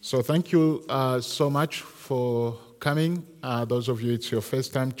So thank you so much for coming. Those of you, it's your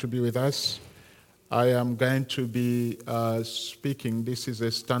first time to be with us. I am going to be speaking. This is a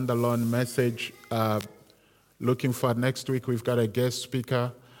standalone message. Looking for next week, we've got a guest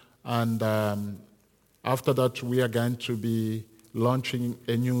speaker. And after that, we are going to be launching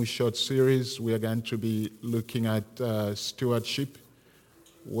a new short series. We are going to be looking at stewardship,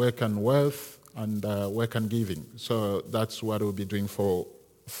 work and wealth, and work and giving. So that's what we'll be doing for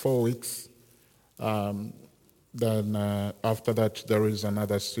 4 weeks. Then after that, there is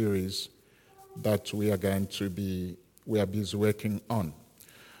another series that we are busy working on.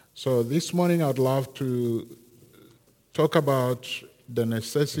 So this morning, I'd love to talk about the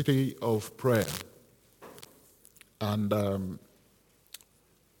necessity of prayer. And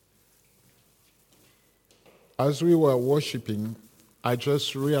as we were worshiping, I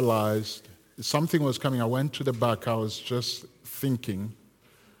just realized something was coming. I went to the back. I was just thinking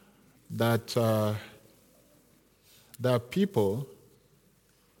that there are people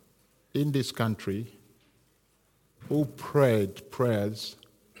in this country who prayed prayers.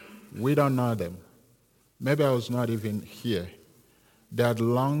 We don't know them. Maybe I was not even here. They had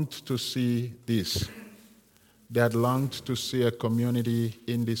longed to see this. They had longed to see a community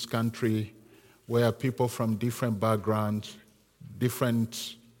in this country where people from different backgrounds,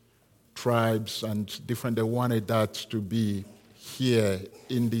 different tribes, and they wanted that to be here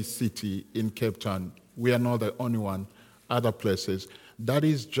in this city, in Cape Town. We are not the only one, other places. That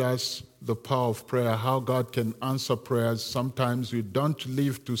is just the power of prayer, how God can answer prayers. Sometimes you don't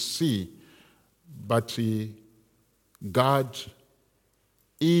live to see, but God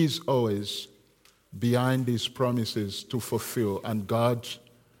is always behind His promises to fulfill, and God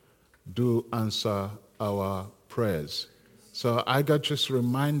do answer our prayers. So I got just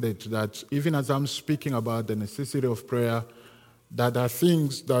reminded that even as I'm speaking about the necessity of prayer, that there are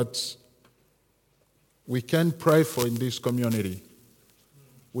things that we can pray for in this community.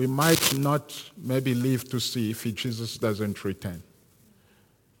 We might not maybe live to see if Jesus doesn't return.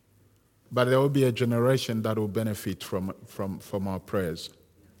 But there will be a generation that will benefit from our prayers.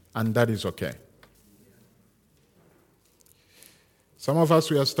 And that is okay. Some of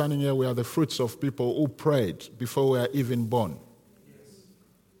us, we are standing here, we are the fruits of people who prayed before we were even born.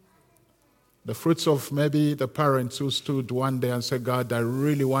 The fruits of maybe the parents who stood one day and said, God, I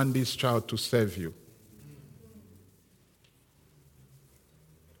really want this child to serve you.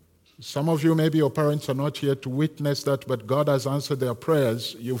 Some of you, maybe your parents are not here to witness that, but God has answered their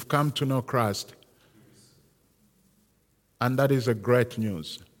prayers. You've come to know Christ. And that is a great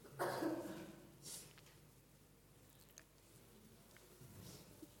news.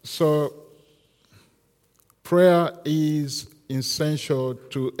 So, prayer is essential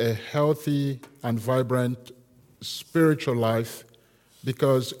to a healthy and vibrant spiritual life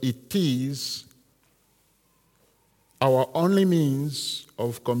because it is our only means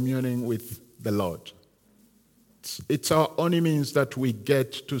of communing with the Lord. It's our only means that we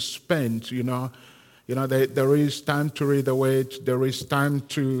get to spend, there is time to read the Word, there is time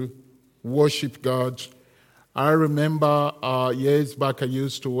to worship God. I remember years back I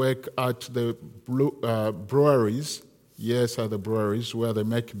used to work at the breweries. Yes, at the breweries where they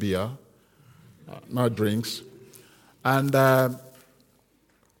make beer, not drinks. And there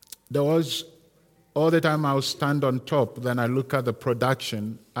was, all the time I would stand on top, then I look at the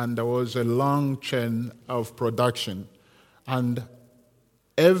production, and there was a long chain of production. And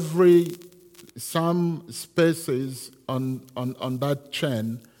some spaces on that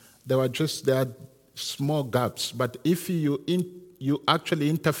chain, there are small gaps. But if you actually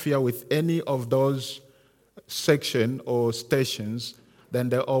interfere with any of those section or stations, then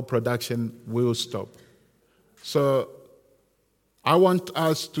the whole production will stop. So I want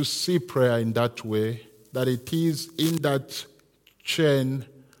us to see prayer in that way, that it is in that chain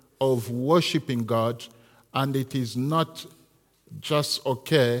of worshiping God, and it is not just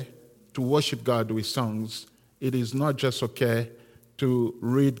okay to worship God with songs. It is not just okay to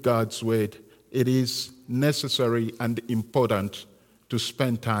read God's word. It is necessary and important to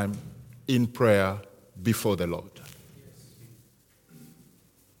spend time in prayer before the Lord.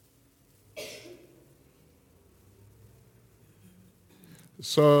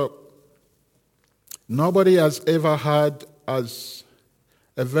 So, nobody has ever had as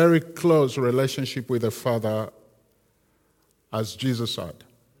a very close relationship with the Father as Jesus had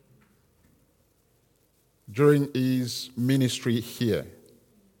during His ministry here.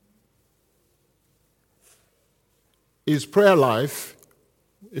 His prayer life,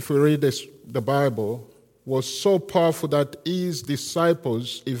 if we read the Bible, was so powerful that His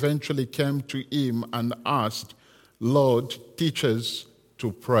disciples eventually came to Him and asked, Lord, teach us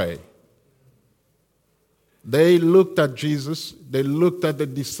to pray. They looked at Jesus, they looked at the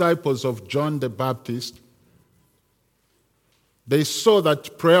disciples of John the Baptist. They saw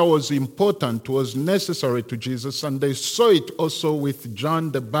that prayer was important, was necessary to Jesus, and they saw it also with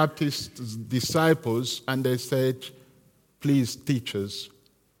John the Baptist's disciples, and they said, please teach us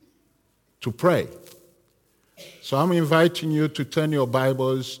to pray. So I'm inviting you to turn your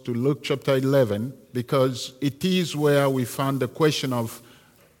Bibles to Luke chapter 11, because it is where we found the question of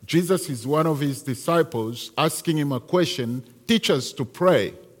Jesus is one of his disciples asking him a question, teach us to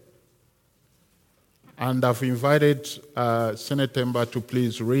pray. And I've invited Senator Temba to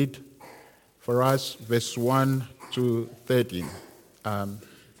please read for us verse 1 to 13.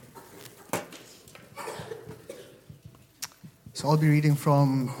 So I'll be reading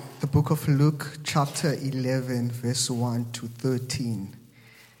from the book of Luke, chapter 11, verse 1 to 13.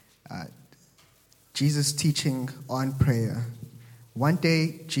 Jesus teaching on prayer. One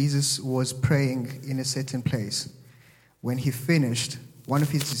day, Jesus was praying in a certain place. When he finished, one of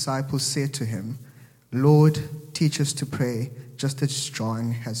his disciples said to him, Lord, teach us to pray, just as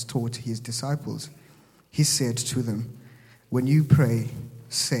John has taught his disciples. He said to them, when you pray,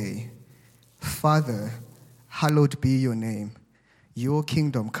 say, Father, hallowed be your name. Your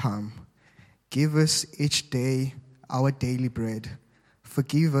kingdom come. Give us each day our daily bread.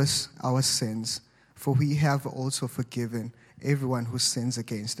 Forgive us our sins, for we have also forgiven everyone who sins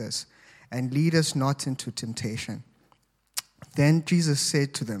against us. And lead us not into temptation. Then Jesus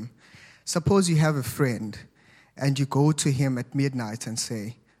said to them, suppose you have a friend, and you go to him at midnight and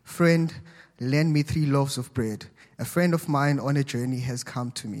say, Friend, lend me 3 loaves of bread. A friend of mine on a journey has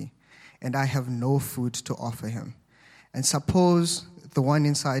come to me, and I have no food to offer him. And suppose the one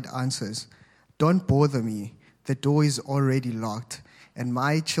inside answers, Don't bother me, the door is already locked, and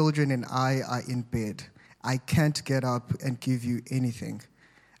my children and I are in bed. I can't get up and give you anything.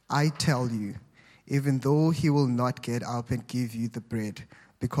 I tell you, even though he will not get up and give you the bread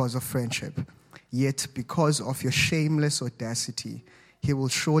because of friendship, yet because of your shameless audacity, he will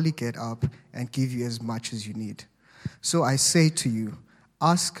surely get up and give you as much as you need. So I say to you,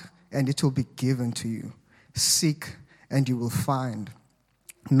 ask and it will be given to you. Seek and you will find.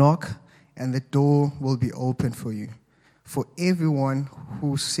 Knock and the door will be open for you. For everyone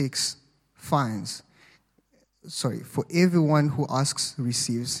who seeks finds. For everyone who asks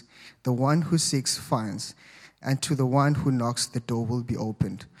receives. The one who seeks finds. And to the one who knocks the door will be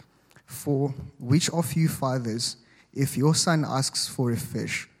opened. For which of you fathers, if your son asks for a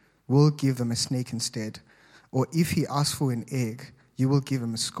fish, will give them a snake instead? Or if he asks for an egg, you will give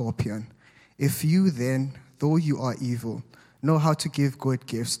him a scorpion? If you then, though you are evil, know how to give good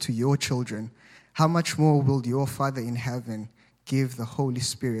gifts to your children, how much more will your Father in heaven give the Holy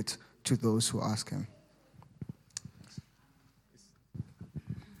Spirit to those who ask him?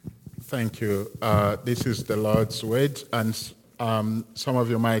 Thank you. This is the Lord's word, and some of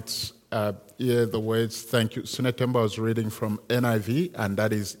you might hear the words, thank you. Senator Temba was reading from NIV, and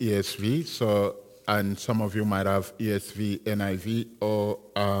that is ESV, and some of you might have ESV, NIV, or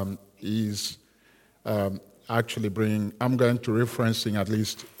is actually bringing, I'm going to referencing at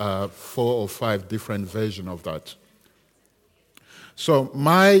least 4 or 5 different versions of that. So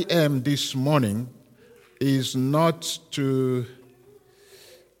my aim this morning is not to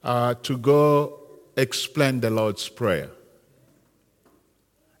go explain the Lord's Prayer.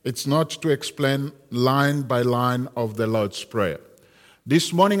 It's not to explain line by line of the Lord's Prayer.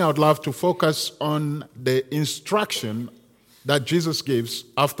 This morning I would love to focus on the instruction that Jesus gives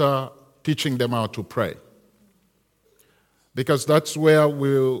after teaching them how to pray. Because that's where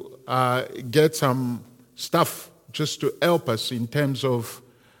we'll get some stuff just to help us in terms of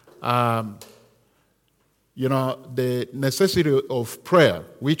the necessity of prayer,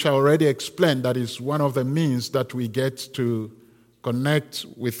 which I already explained, that is one of the means that we get to connect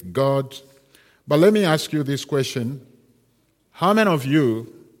with God. But let me ask you this question. How many of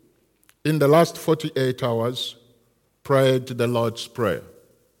you in the last 48 hours prayed the Lord's Prayer?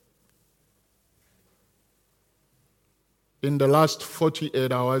 In the last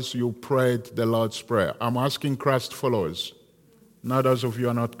 48 hours, you prayed the Lord's Prayer. I'm asking Christ followers. Not those of you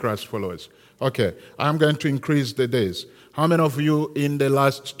who are not Christ followers. Okay, I'm going to increase the days. How many of you in the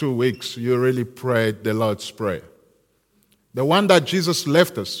last 2 weeks, you really prayed the Lord's Prayer? The one that Jesus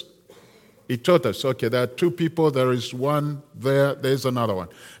left us, he taught us, okay, there are 2 people, there is one there, there's another one.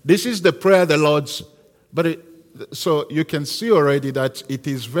 This is the prayer the Lord's, so you can see already that it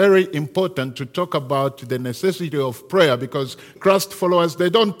is very important to talk about the necessity of prayer, because Christ followers, they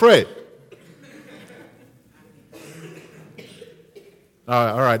don't pray.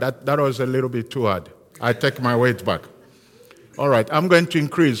 All right, that was a little bit too hard. I take my weight back. All right, I'm going to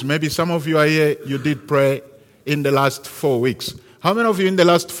increase. Maybe some of you are here, you did pray in the last 4 weeks. How many of you in the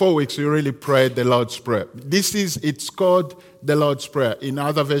last 4 weeks you really prayed the Lord's Prayer? It's called the Lord's Prayer. In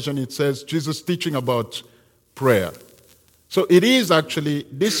other version it says Jesus teaching about prayer. So it is actually,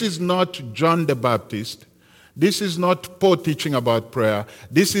 this is not John the Baptist. This is not Paul teaching about prayer.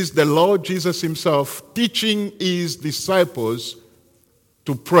 This is the Lord Jesus himself teaching his disciples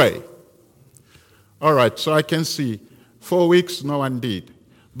to pray. All right, so I can see 4 weeks, no one did.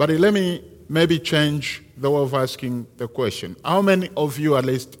 But let me maybe change the way of asking the question. How many of you, at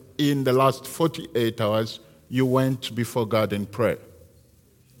least in the last 48 hours, you went before God in prayer?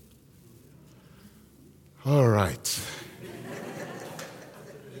 All right.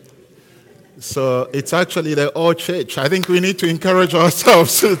 So it's actually the whole church. I think we need to encourage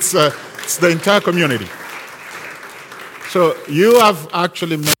ourselves. It's the entire community. So you have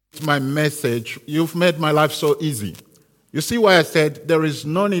actually made my message. You've made my life so easy. You see why I said there is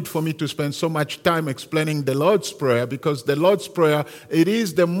no need for me to spend so much time explaining the Lord's Prayer, because the Lord's Prayer, it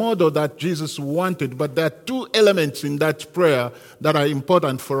is the model that Jesus wanted, but there are two elements in that prayer that are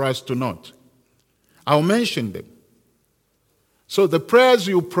important for us to note. I'll mention them. So the prayers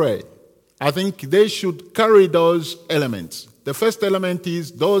you pray, I think they should carry those elements. The first element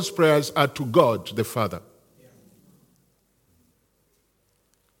is those prayers are to God, the Father.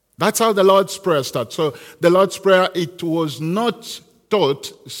 That's how the Lord's Prayer starts. So the Lord's Prayer, it was not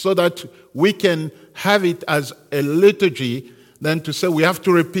taught so that we can have it as a liturgy, then to say we have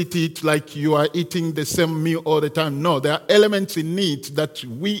to repeat it like you are eating the same meal all the time. No, there are elements in it that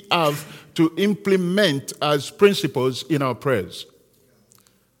we have to implement as principles in our prayers.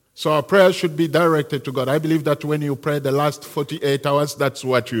 So our prayers should be directed to God. I believe that when you pray the last 48 hours, that's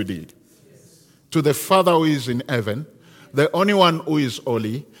what you did. Yes. To the Father who is in heaven, the only one who is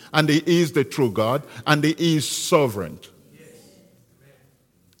holy, and he is the true God, and he is sovereign. Yes.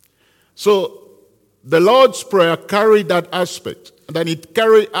 So the Lord's Prayer carried that aspect, and then it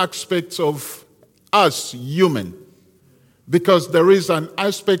carried aspects of us, human, because there is an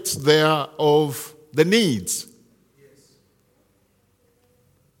aspect there of the needs.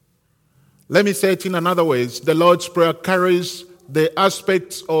 Let me say it in another way. The Lord's Prayer carries the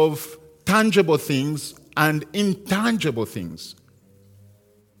aspects of tangible things and intangible things.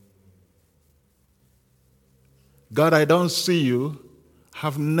 God, I don't see you,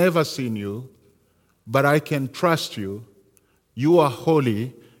 have never seen you, but I can trust you. You are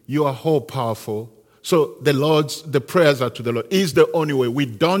holy, you are all powerful. So the prayers are to the Lord. It's the only way. We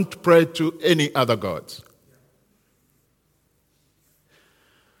don't pray to any other gods.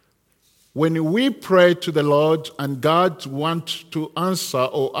 When we pray to the Lord and God wants to answer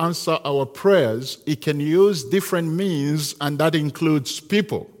our prayers, He can use different means, and that includes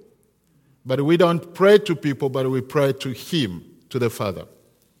people. But we don't pray to people, but we pray to Him, to the Father,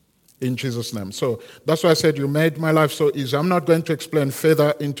 in Jesus' name. So that's why I said you made my life so easy. I'm not going to explain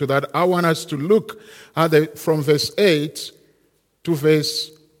further into that. I want us to look at from verse 8 to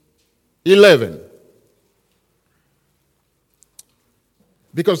verse 11.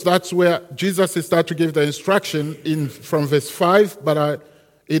 Because that's where Jesus is starting to give the instruction from verse 5, but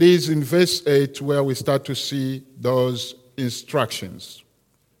it is in verse 8 where we start to see those instructions.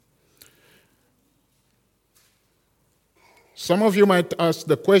 Some of you might ask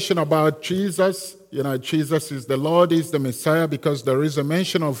the question about Jesus. Jesus is the Lord, is the Messiah, because there is a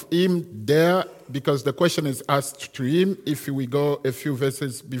mention of Him there, because the question is asked to Him. If we go a few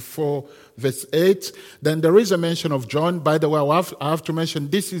verses before verse 8, then there is a mention of John. By the way, I have to mention,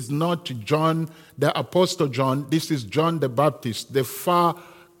 this is not John, the Apostle John. This is John the Baptist, the far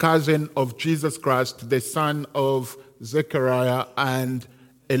cousin of Jesus Christ, the son of Zechariah and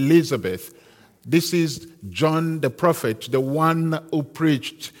Elizabeth. This is John the prophet, the one who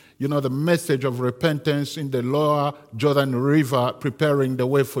preached, the message of repentance in the lower Jordan River, preparing the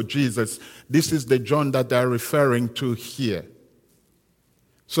way for Jesus. This is the John that they're referring to here.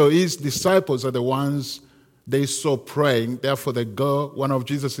 So his disciples are the ones they saw praying. Therefore, they go, one of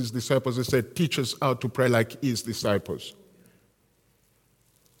Jesus' disciples, they said, teach us how to pray like his disciples.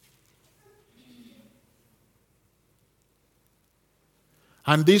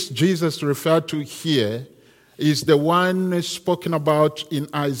 And this Jesus referred to here is the one spoken about in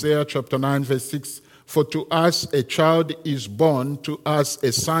Isaiah chapter 9, verse 6. For to us a child is born, to us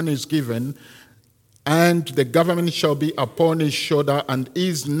a son is given, and the government shall be upon his shoulder, and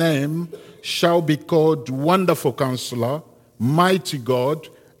his name shall be called Wonderful Counselor, Mighty God,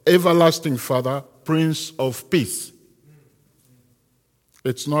 Everlasting Father, Prince of Peace.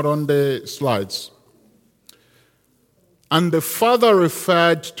 It's not on the slides. And the Father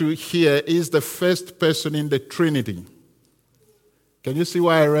referred to here is the first person in the Trinity. Can you see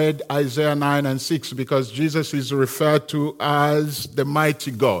why I read Isaiah 9 and 6? Because Jesus is referred to as the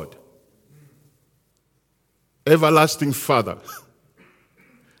mighty God, everlasting Father.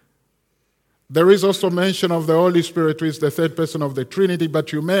 There is also mention of the Holy Spirit, who is the third person of the Trinity,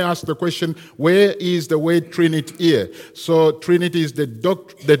 but you may ask the question, where is the word Trinity here? So Trinity is the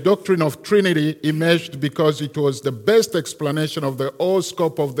doctrine of Trinity emerged because it was the best explanation of the whole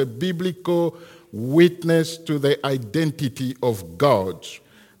scope of the biblical witness to the identity of God.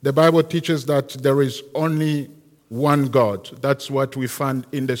 The Bible teaches that there is only one God. That's what we find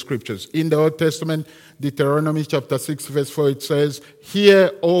in the scriptures. In the Old Testament, Deuteronomy chapter 6, verse 4, it says,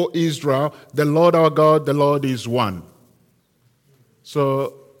 "Hear, O Israel, the Lord our God, the Lord is one."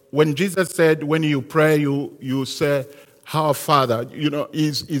 So when Jesus said, when you pray, you say, "Our Father,"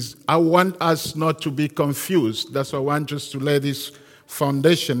 I want us not to be confused. That's why I want us to lay this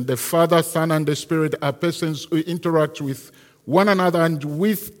foundation. The Father, Son, and the Spirit are persons who interact with one another and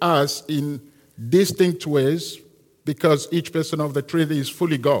with us in distinct ways, because each person of the Trinity is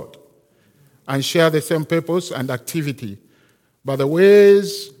fully God and share the same purpose and activity. But the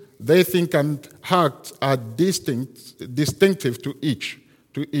ways they think and act are distinctive to each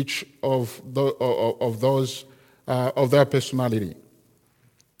of those of their personality.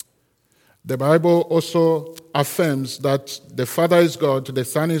 The Bible also affirms that the Father is God, the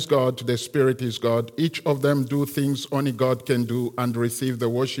Son is God, the Spirit is God. Each of them do things only God can do and receive the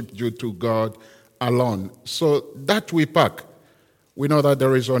worship due to God alone. So that we pack, we know that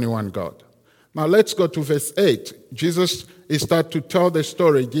there is only one God. Now let's go to verse 8. Jesus is start to tell the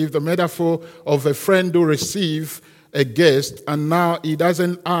story, give the metaphor of a friend who receives a guest, and now he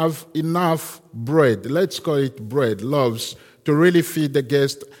doesn't have enough bread. Let's call it bread, loaves, to really feed the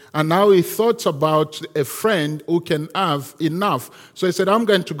guest. And now he thought about a friend who can have enough. So he said, I'm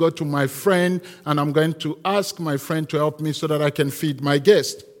going to go to my friend and I'm going to ask my friend to help me so that I can feed my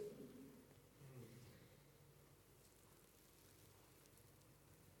guest.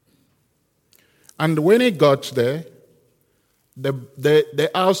 And when he got there,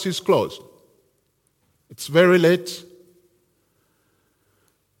 the house is closed. It's very late.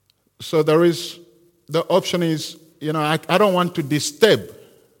 So the option is, I don't want to disturb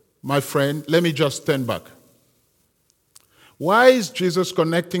my friend. Let me just stand back. Why is Jesus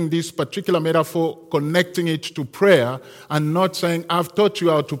connecting this particular metaphor, connecting it to prayer, and not saying, I've taught you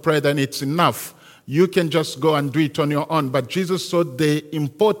how to pray, then it's enough. You can just go and do it on your own. But Jesus saw the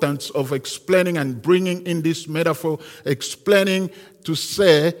importance of explaining and bringing in this metaphor, explaining to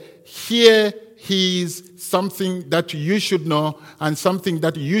say, here is something that you should know and something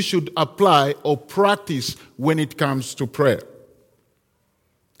that you should apply or practice when it comes to prayer.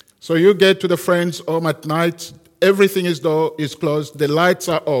 So you get to the friend's home at night, everything is closed, the lights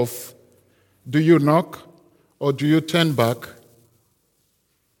are off. Do you knock or do you turn back?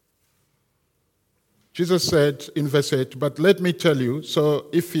 Jesus said in verse 8, but let me tell you, so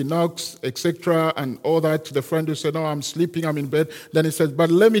if he knocks, etc., and all that, the friend will say, no, I'm sleeping, I'm in bed. Then he says,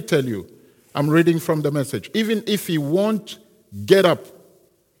 but let me tell you, I'm reading from the Message. Even if he won't get up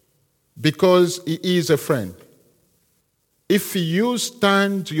because he is a friend, if you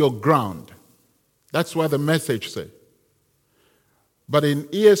stand your ground, that's what the Message says. But in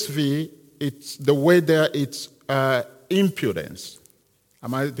ESV, it's the way there, it's impudence.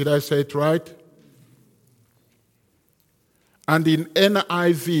 Did I say it right? And in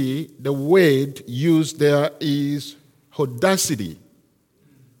NIV, the word used there is audacity.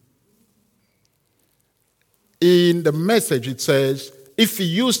 In the Message, it says, if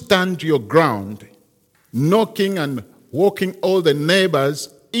you stand your ground, knocking and walking all the neighbors,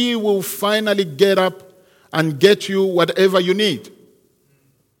 he will finally get up and get you whatever you need.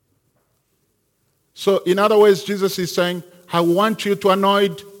 So, in other words, Jesus is saying, I want you to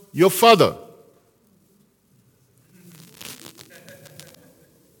anoint your father.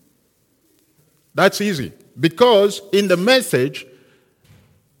 That's easy. Because in the Message,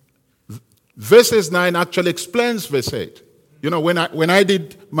 verses 9 actually explains verse 8. When I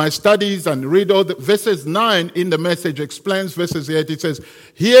did my studies and read all the verses 9 in the Message explains verses 8. It says,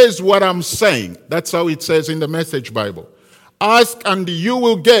 here's what I'm saying. That's how it says in the Message Bible. Ask and you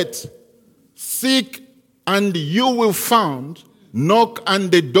will get. Seek and you will find. Knock and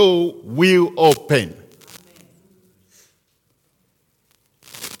the door will open.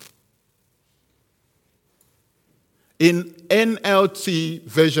 In NLT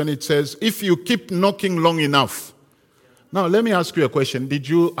version, it says, if you keep knocking long enough. Now, let me ask you a question.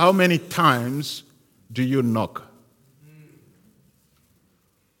 How many times do you knock?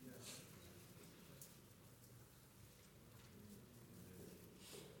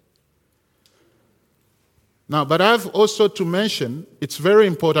 Now, but I have also to mention, it's very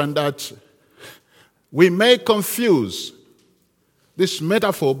important that we may confuse this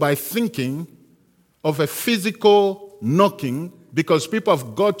metaphor by thinking of a physical knocking, because people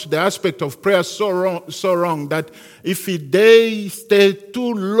have got the aspect of prayer so wrong that if they stay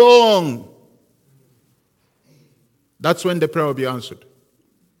too long, that's when the prayer will be answered.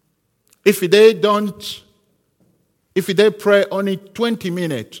 If they pray only 20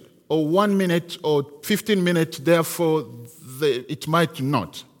 minutes or 1 minute or 15 minutes, therefore it might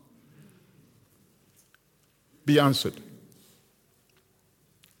not be answered.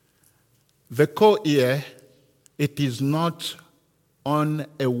 The core here, it is not on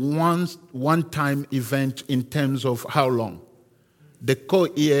a one-time event in terms of how long. The core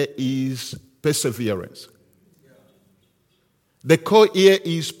here is perseverance. The core here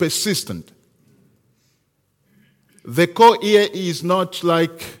is persistent. The core here is not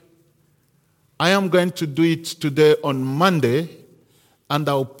like, I am going to do it today on Monday, and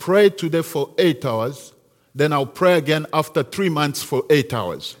I'll pray today for 8 hours, then I'll pray again after 3 months for 8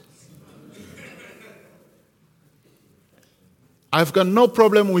 hours. I've got no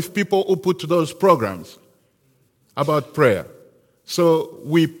problem with people who put those programs about prayer. So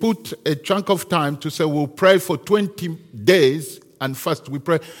we put a chunk of time to say we'll pray for 20 days and first we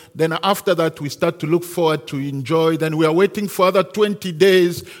pray. Then after that we start to look forward to enjoy. Then we are waiting for other 20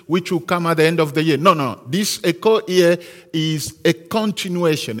 days which will come at the end of the year. No. This echo here is a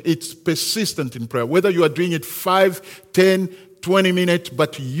continuation. It's persistent in prayer. Whether you are doing it 5, 10, 20 minutes,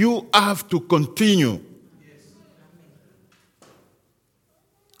 but you have to continue.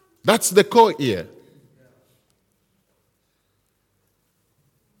 That's the core here.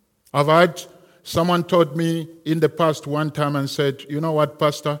 I've had someone told me in the past one time and said, you know what,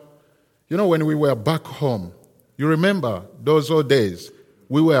 Pastor? You know when we were back home, you remember those old days,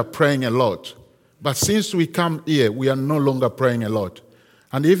 we were praying a lot. But since we come here, we are no longer praying a lot.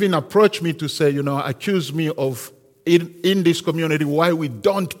 And even approached me to say, accuse me of in this community why we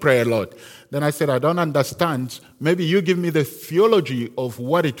don't pray a lot. Then I said, I don't understand. Maybe you give me the theology of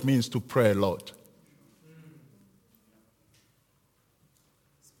what it means to pray a lot.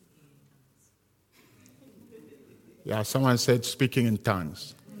 Yeah, someone said speaking in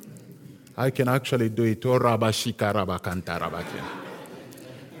tongues. I can actually do it.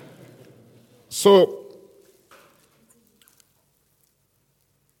 So,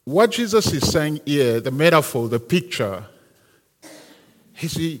 what Jesus is saying here, the metaphor, the picture,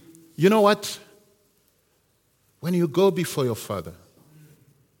 you know what? When you go before your Father,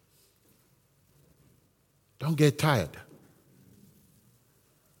 don't get tired.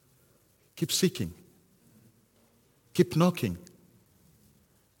 Keep seeking. Keep knocking.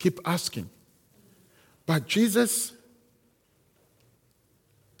 Keep asking. But Jesus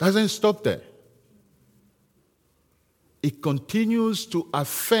doesn't stop there. It continues to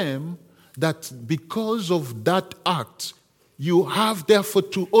affirm that because of that act, you have therefore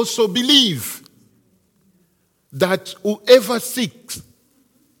to also believe that whoever seeks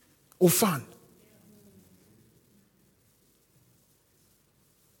will find.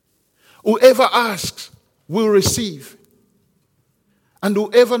 Whoever asks will receive. And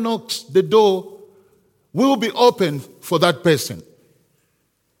whoever knocks, the door will be open for that person.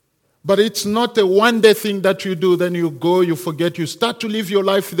 But it's not a one-day thing that you do, then you go, you forget, you start to live your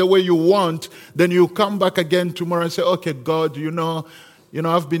life the way you want, then you come back again tomorrow and say, okay, God,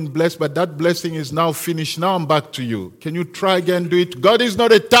 I've been blessed, but that blessing is now finished. Now I'm back to you. Can you try again, do it? God is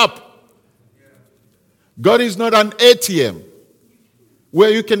not a tap. God is not an ATM where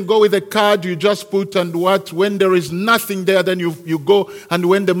you can go with a card, you just put and what, when there is nothing there, then you go, and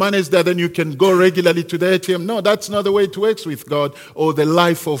when the money is there, then you can go regularly to the ATM. No, that's not the way it works with God or the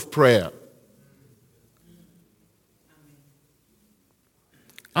life of prayer.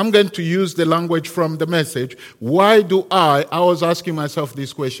 I'm going to use the language from the Message. I was asking myself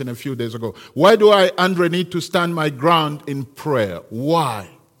this question a few days ago. Why do I, Andre, need to stand my ground in prayer? Why?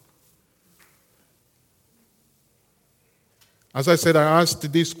 As I said, I asked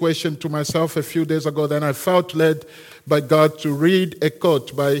this question to myself a few days ago, then I felt led by God to read a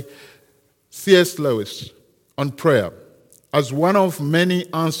quote by C.S. Lewis on prayer as one of many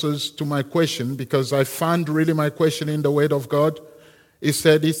answers to my question, because I found really my question in the Word of God. He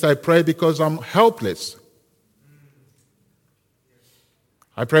said this, I pray because I'm helpless.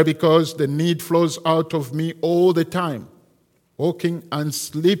 I pray because the need flows out of me all the time, walking and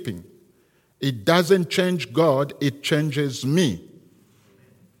sleeping. It doesn't change God, it changes me.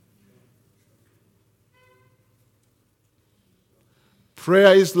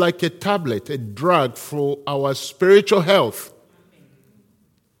 Prayer is like a tablet, a drug for our spiritual health.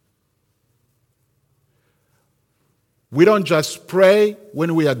 We don't just pray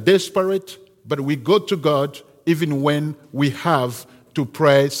when we are desperate, but we go to God even when we have to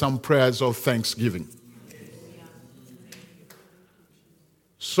pray some prayers of thanksgiving.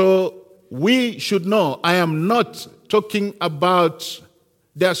 So we should know, I am not talking about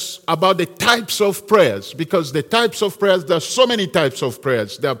the types of prayers, because the types of prayers, there are so many types of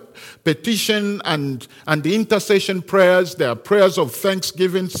prayers. There are petition and the intercession prayers. There are prayers of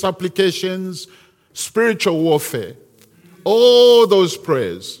thanksgiving, supplications, spiritual warfare. All those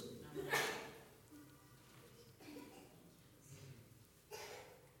prayers.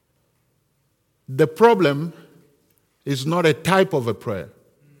 The problem is not a type of a prayer.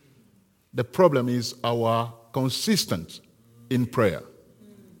 The problem is our consistency in prayer.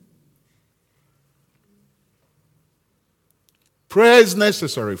 Prayer is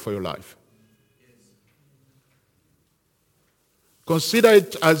necessary for your life. Consider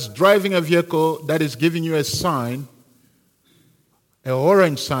it as driving a vehicle that is giving you a sign, an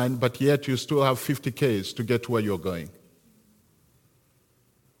orange sign, but yet you still have 50 km to get where you're going.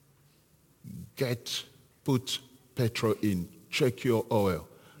 Put petrol in, check your oil.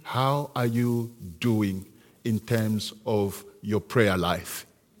 How are you doing in terms of your prayer life?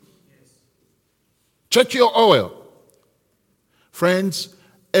 Check your oil. Friends,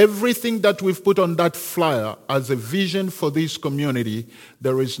 everything that we've put on that flyer as a vision for this community,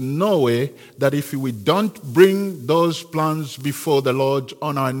 there is no way that if we don't bring those plans before the Lord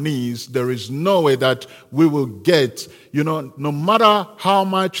on our knees, there is no way that we will get, no matter how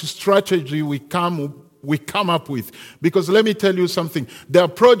much strategy we come up with. Because let me tell you something. There are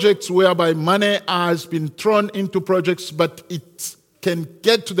projects whereby money has been thrown into projects, but it can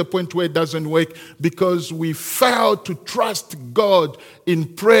get to the point where it doesn't work because we fail to trust God in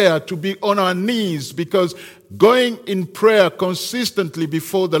prayer, to be on our knees, because going in prayer consistently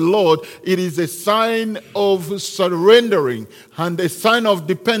before the Lord, it is a sign of surrendering and a sign of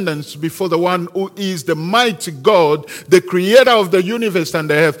dependence before the one who is the mighty God, the creator of the universe and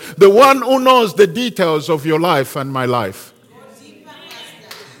the earth, the one who knows the details of your life and my life.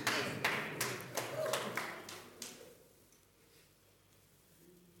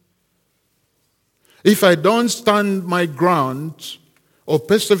 If I don't stand my ground or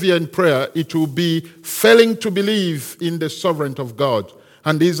persevere in prayer, it will be failing to believe in the sovereignty of God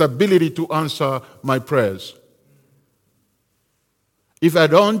and His ability to answer my prayers. If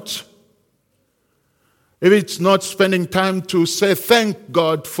it's not spending time to say thank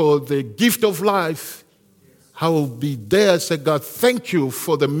God for the gift of life, I will be there and say, God, thank you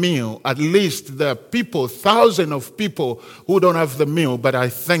for the meal. At least there are people, thousands of people who don't have the meal, but I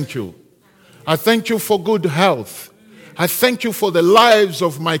thank you. I thank you for good health. I thank you for the lives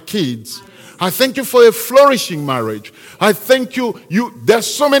of my kids. I thank you for a flourishing marriage. I thank you. There's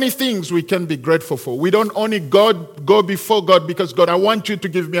so many things we can be grateful for. We don't only go before God because, God, I want you to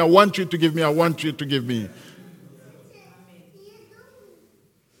give me, I want you to give me, I want you to give me.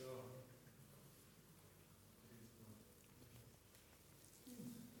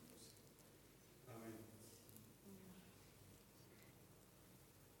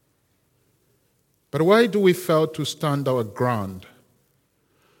 But why do we fail to stand our ground?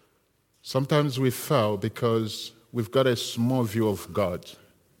 Sometimes we fail because we've got a small view of God.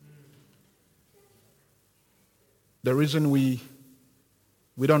 The reason we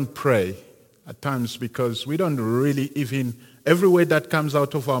don't pray at times because we don't really even, every word that comes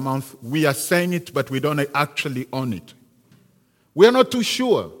out of our mouth, we are saying it, but we don't actually own it. We are not too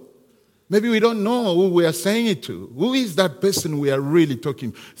sure. Maybe we don't know who we are saying it to. Who is that person we are really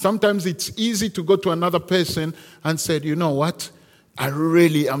talking? Sometimes it's easy to go to another person and say, you know what? I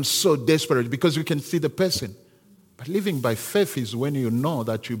really am so desperate, because you can see the person. But living by faith is when you know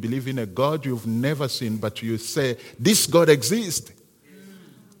that you believe in a God you've never seen, but you say, this God exists.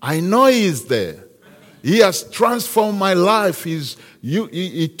 I know He is there. He has transformed my life.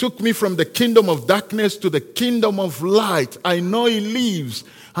 He took me from the kingdom of darkness to the kingdom of light. I know He lives.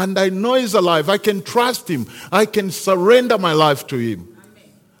 And I know He's alive. I can trust Him. I can surrender my life to Him. Amen.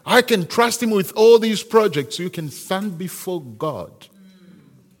 I can trust Him with all these projects. You can stand before God.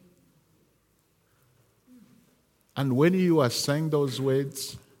 And when you are saying those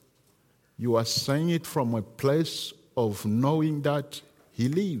words, you are saying it from a place of knowing that He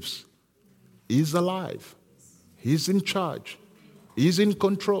lives. He's alive. He's in charge. He's in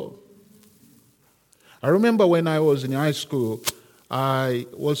control. I remember when I was in high school, I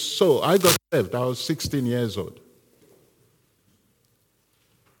got saved. I was 16 years old.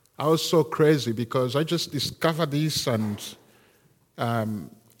 I was so crazy because I just discovered this and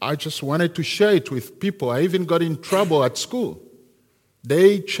I just wanted to share it with people. I even got in trouble at school.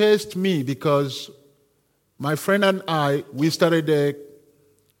 They chased me because my friend and I, we started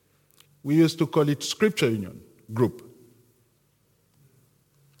we used to call it Scripture Union group.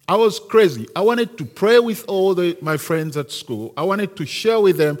 I was crazy. I wanted to pray with all my friends at school. I wanted to share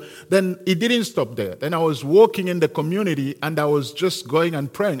with them. Then it didn't stop there. Then I was walking in the community and I was just going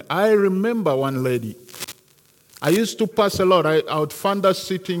and praying. I remember one lady. I used to pass a lot. I would find her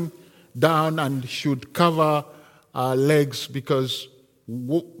sitting down and she would cover her legs because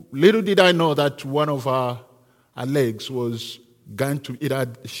little did I know that one of her legs was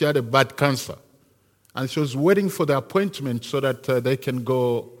she had a bad cancer. And she was waiting for the appointment so that they can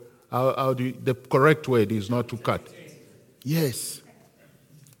go, the correct word is not to cut. Yes.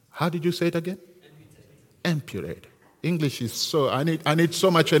 How did you say it again? Amputate. English is so, I need so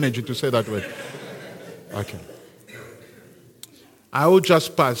much energy to say that word. Okay. I will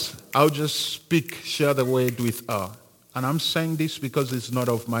just pass. I'll just share the word with her. And I'm saying this because it's not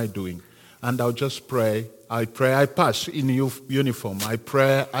of my doing. And I'll just pray. I pray, I pass in uniform. I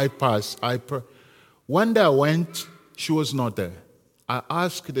pray, I pass, I pray. One day I went, she was not there. I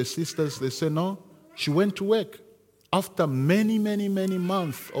asked the sisters, they said, no, she went to work. After many, many, many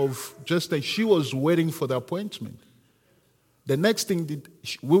months of she was waiting for the appointment. The next thing,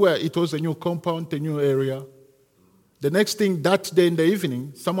 it was a new compound, a new area. The next thing, that day in the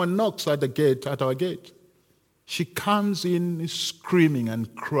evening, someone knocks at our gate. She comes in screaming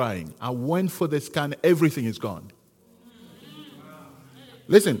and crying. I went for the scan, everything is gone.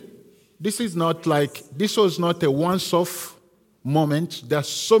 Listen, this was not a once-off moment. There are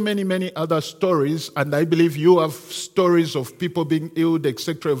so many, many other stories, and I believe you have stories of people being healed,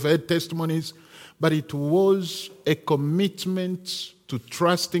 etc. I've heard testimonies, but it was a commitment to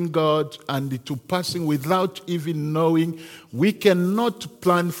trusting God and to passing without even knowing. We cannot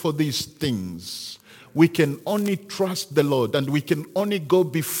plan for these things. We can only trust the Lord, and we can only go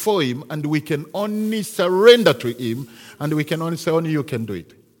before Him, and we can only surrender to Him, and we can only say, only you can do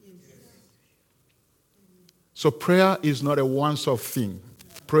it. So prayer is not a once-off thing.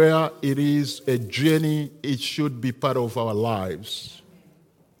 Prayer, it is a journey. It should be part of our lives.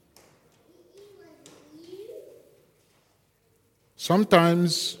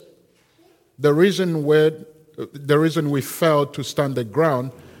 Sometimes the reason we fail to stand the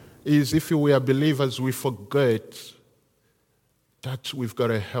ground is if we are believers, we forget that we've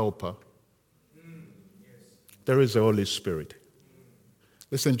got a helper. There is the Holy Spirit.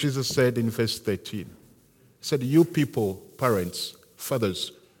 Listen, Jesus said in verse 13, He said, you people, parents,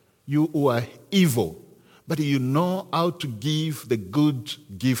 fathers, you who are evil, but you know how to give the good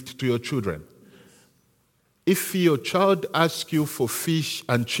gift to your children. If your child asks you for fish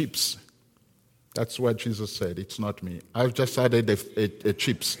and chips, that's what Jesus said. It's not me. I've just added a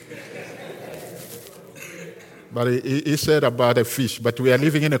chips. But he said about a fish. But we are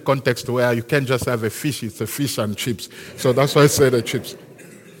living in a context where you can't just have a fish. It's a fish and chips. So that's why I said a chips.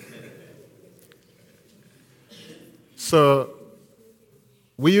 So,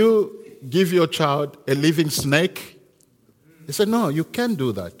 will you give your child a living snake? He said, no, you can't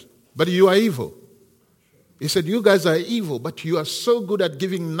do that. But you are evil. He said, you guys are evil, but you are so good at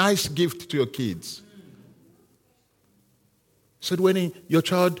giving nice gifts to your kids. He said, when your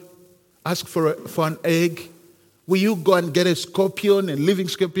child asks for an egg, will you go and get a scorpion, a living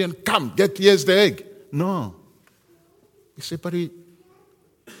scorpion? Come, here's the egg. No. He said, but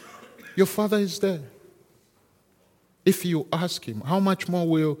your Father is there. If you ask Him, how much more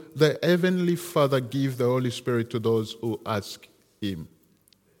will the Heavenly Father give the Holy Spirit to those who ask Him?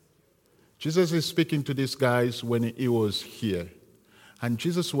 Jesus is speaking to these guys when He was here. And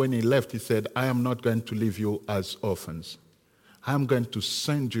Jesus, when He left, He said, I am not going to leave you as orphans. I am going to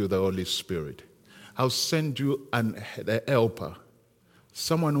send you the Holy Spirit. I'll send you a helper,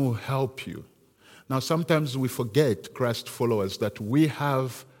 someone who will help you. Now, sometimes we forget, Christ followers, that we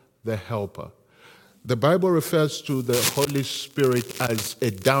have the helper. The Bible refers to the Holy Spirit as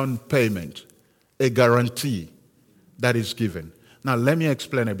a down payment, a guarantee that is given. Now, let me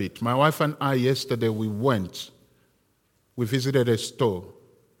explain a bit. My wife and I, yesterday, we visited a store.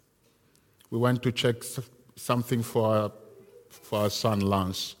 We went to check something for our son,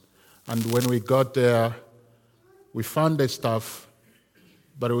 Lance. And when we got there, we found the stuff,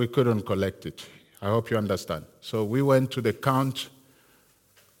 but we couldn't collect it. I hope you understand. So we went to the count.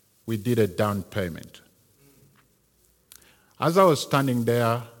 We did a down payment. As I was standing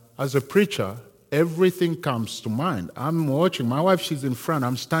there, as a preacher, everything comes to mind. I'm watching. My wife, she's in front.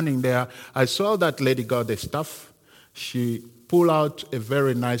 I'm standing there. I saw that lady got the stuff. She pulled out a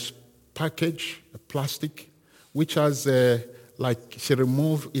very nice package, a plastic, which has she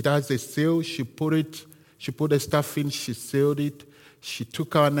removed, it has a seal. She put the stuff in, she sealed it. She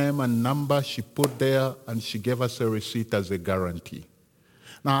took our name and number, she put there, and she gave us a receipt as a guarantee.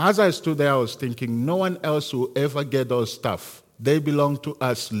 Now, as I stood there, I was thinking, no one else will ever get those stuff. They belong to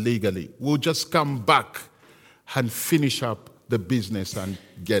us legally. We'll just come back and finish up the business and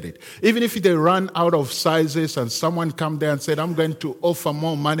get it. Even if they run out of sizes and someone come there and said, I'm going to offer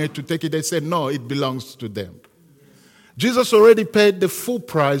more money to take it, they said, no, it belongs to them. Jesus already paid the full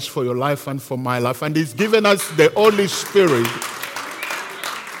price for your life and for my life, and he's given us the Holy Spirit.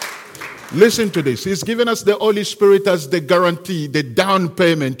 Listen to this. He's given us the Holy Spirit as the guarantee, the down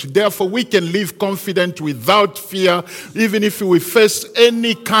payment. Therefore, we can live confident without fear, even if we face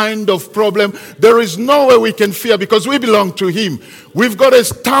any kind of problem. There is no way we can fear because we belong to him. We've got a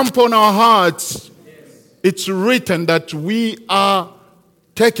stamp on our hearts. It's written that we are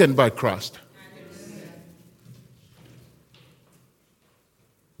taken by Christ.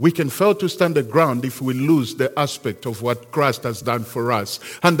 We can fail to stand the ground if we lose the aspect of what Christ has done for us.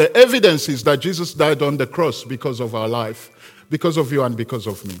 And the evidence is that Jesus died on the cross because of our life, because of you and because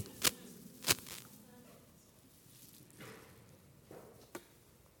of me.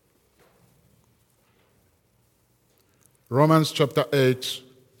 Romans chapter 8,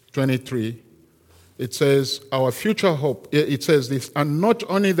 23, it says, our future hope, it says this, and not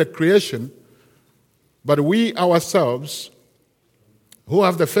only the creation, but we ourselves, who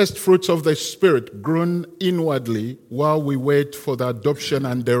have the first fruits of the Spirit, groan inwardly while we wait for the adoption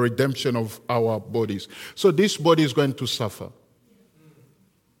and the redemption of our bodies. So this body is going to suffer.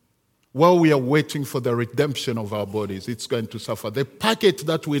 While we are waiting for the redemption of our bodies, it's going to suffer. The packet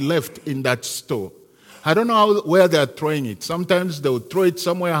that we left in that store, I don't know where they're throwing it. Sometimes they'll throw it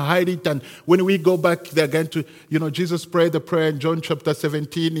somewhere, hide it, and when we go back, they're going to, Jesus prayed the prayer in John chapter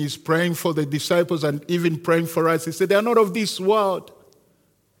 17. He's praying for the disciples and even praying for us. He said, they are not of this world.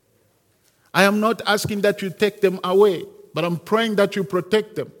 I am not asking that you take them away, but I'm praying that you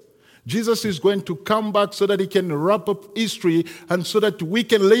protect them. Jesus is going to come back so that he can wrap up history and so that we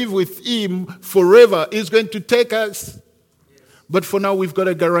can live with him forever. He's going to take us. But for now, we've got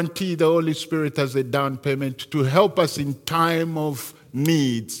to guarantee the Holy Spirit as a down payment to help us in time of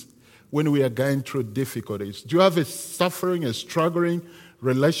needs when we are going through difficulties. Do you have a suffering, a struggling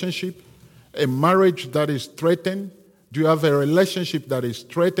relationship? A marriage that is threatened? Do you have a relationship that is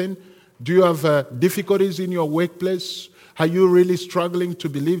threatened? Do you have difficulties in your workplace? Are you really struggling to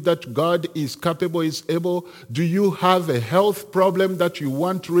believe that God is capable, is able? Do you have a health problem that you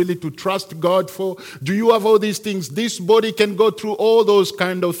want really to trust God for? Do you have all these things? This body can go through all those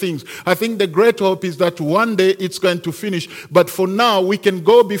kind of things. I think the great hope is that one day it's going to finish. But for now, we can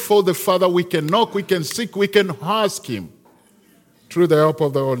go before the Father, we can knock, we can seek, we can ask him through the help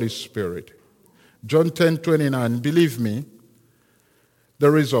of the Holy Spirit. John 10:29, believe me,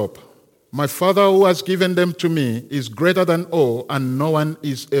 there is hope. My Father who has given them to me is greater than all, and no one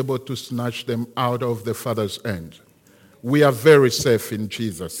is able to snatch them out of the Father's hand. We are very safe in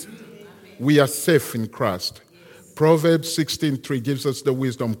Jesus. We are safe in Christ. Proverbs 16:3 gives us the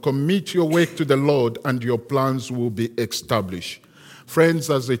wisdom. Commit your way to the Lord, and your plans will be established. Friends,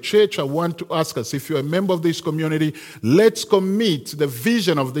 as a church, I want to ask us, if you're a member of this community, let's commit the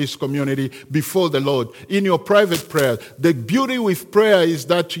vision of this community before the Lord in your private prayer. The beauty with prayer is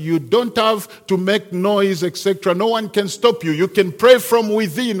that you don't have to make noise, etc. No one can stop you. You can pray from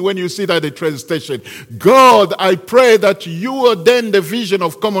within when you sit at the train station. God, I pray that you ordain the vision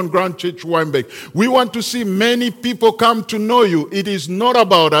of Common Ground Church Weinberg. We want to see many people come to know you. It is not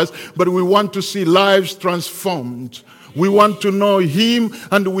about us, but we want to see lives transformed. We want to know him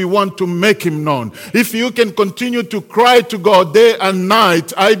and we want to make him known. If you can continue to cry to God day and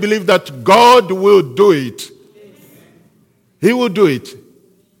night, I believe that God will do it. He will do it.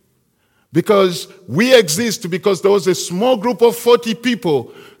 Because we exist, because there was a small group of 40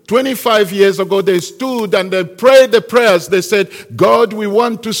 people 25 years ago, they stood and they prayed the prayers. They said, God, we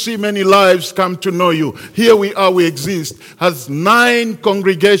want to see many lives come to know you. Here we are, we exist as 9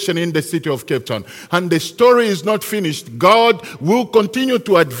 congregations in the city of Cape Town. And the story is not finished. God will continue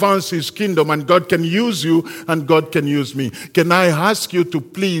to advance his kingdom, and God can use you and God can use me. Can I ask you to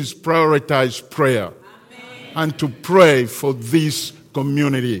please prioritize prayer? Amen. And to pray for this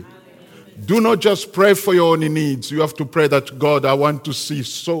community? Do not just pray for your own needs. You have to pray that, God, I want to see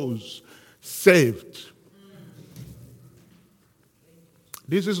souls saved.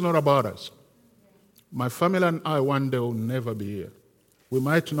 This is not about us. My family and I one day will never be here. We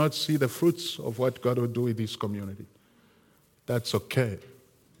might not see the fruits of what God will do in this community. That's okay.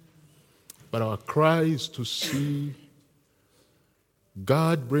 But our cry is to see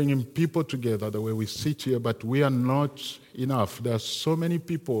God bringing people together the way we sit here, but we are not enough. There are so many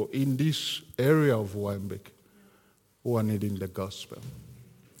people in this area of Weinberg who are needing the gospel.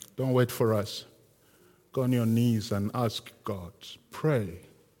 Don't wait for us. Go on your knees and ask God. Pray.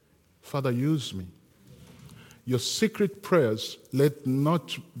 Father, use me. Your secret prayers, let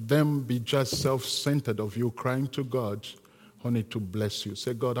not them be just self-centered of you crying to God only to bless you.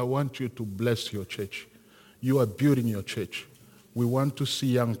 Say, God, I want you to bless your church. You are building your church. We want to see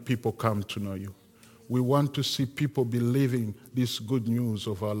young people come to know you. We want to see people believing this good news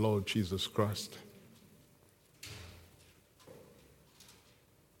of our Lord Jesus Christ.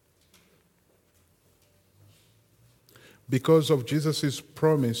 Because of Jesus'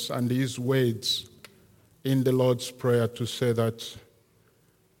 promise and his words in the Lord's Prayer to say that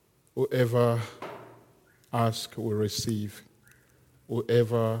whoever asks will receive,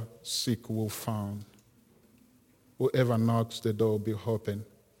 whoever seek will find, whoever knocks the door will be open.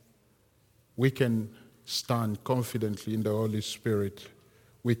 We can stand confidently in the Holy Spirit.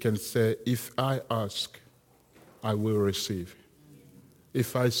 We can say, if I ask, I will receive.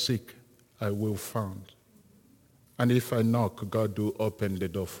 If I seek, I will find. And if I knock, God will open the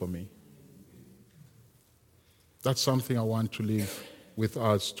door for me. That's something I want to leave with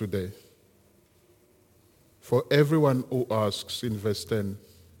us today. For everyone who asks in verse 10,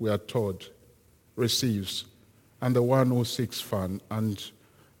 we are told, receives, and the one who seeks finds, and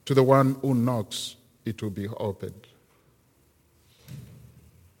to the one who knocks, it will be opened.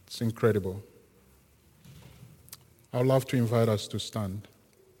 It's incredible. I'd love to invite us to stand.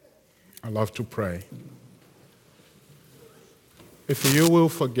 I'd love to pray. If you will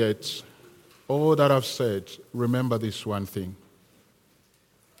forget all that I've said, remember this one thing.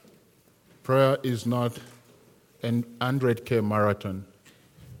 Prayer is not an 100K marathon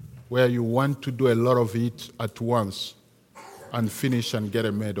where you want to do a lot of it at once and finish and get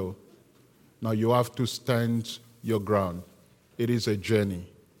a medal. Now you have to stand your ground. It is a journey.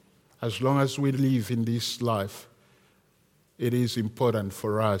 As long as we live in this life, it is important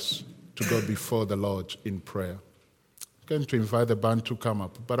for us to go before the Lord in prayer. I'm going to invite the band to come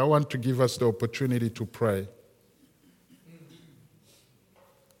up, but I want to give us the opportunity to pray.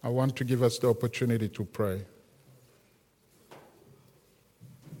 I want to give us the opportunity to pray.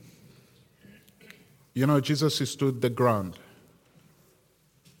 You know, Jesus stood the ground.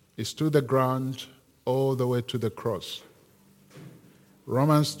 He stood the ground all the way to the cross.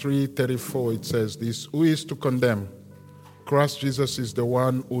 Romans 3:34, it says this, who is to condemn? Christ Jesus is the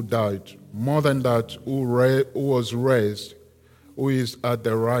one who died. More than that, who was raised, who is at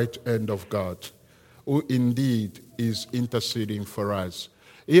the right hand of God, who indeed is interceding for us.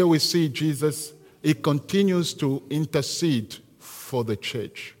 Here we see Jesus, he continues to intercede for the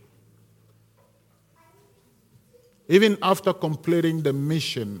church. Even after completing the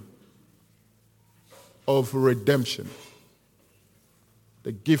mission of redemption,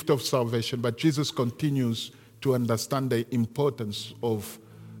 the gift of salvation, but Jesus continues to understand the importance of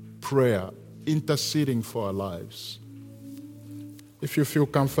prayer, interceding for our lives. If you feel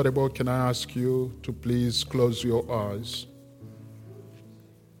comfortable, can I ask you to please close your eyes?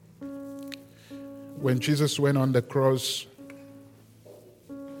 When Jesus went on the cross,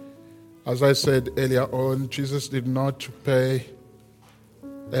 as I said earlier on, Jesus did not pay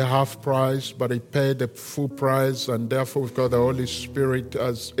a half price, but he paid the full price, and therefore we've got the Holy Spirit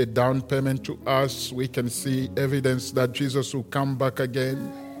as a down payment to us. We can see evidence that Jesus will come back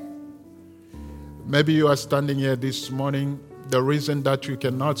again. Maybe you are standing here this morning. The reason that you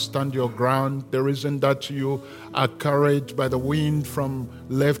cannot stand your ground, the reason that you are carried by the wind from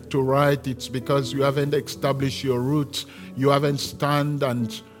left to right, it's because you haven't established your roots. You haven't stand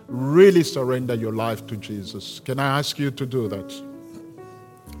and really surrender your life to Jesus. Can I ask you to do that?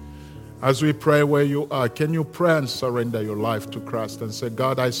 As we pray where you are, can you pray and surrender your life to Christ and say,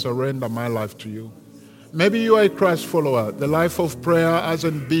 God, I surrender my life to you? Maybe you are a Christ follower. The life of prayer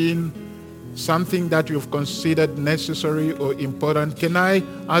hasn't been something that you've considered necessary or important. Can I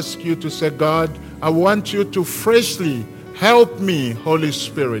ask you to say, God, I want you to freshly help me, Holy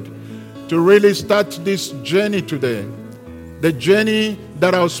Spirit, to really start this journey today. The journey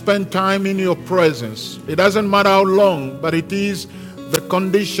that I'll spend time in your presence. It doesn't matter how long, but it is the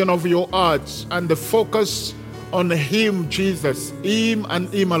condition of your hearts and the focus on Him, Jesus, Him and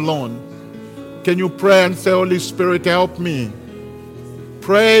Him alone. Can you pray and say, Holy Spirit, help me?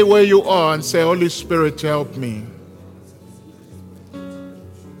 Pray where you are and say, Holy Spirit, help me.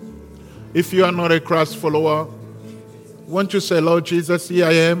 If you are not a Christ follower, won't you say, Lord Jesus, here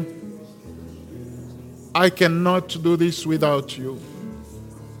I am. I cannot do this without you.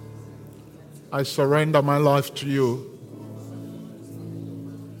 I surrender my life to you.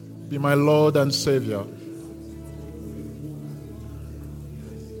 Be my Lord and Savior.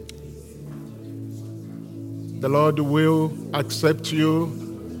 The Lord will accept you.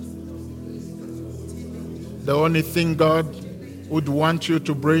 The only thing God would want you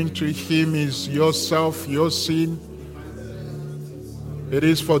to bring to Him is yourself, your sin. It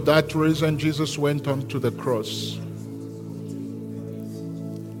is for that reason Jesus went on to the cross.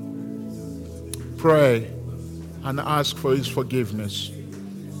 Pray and ask for His forgiveness.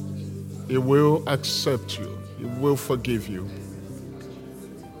 He will accept you. He will forgive you.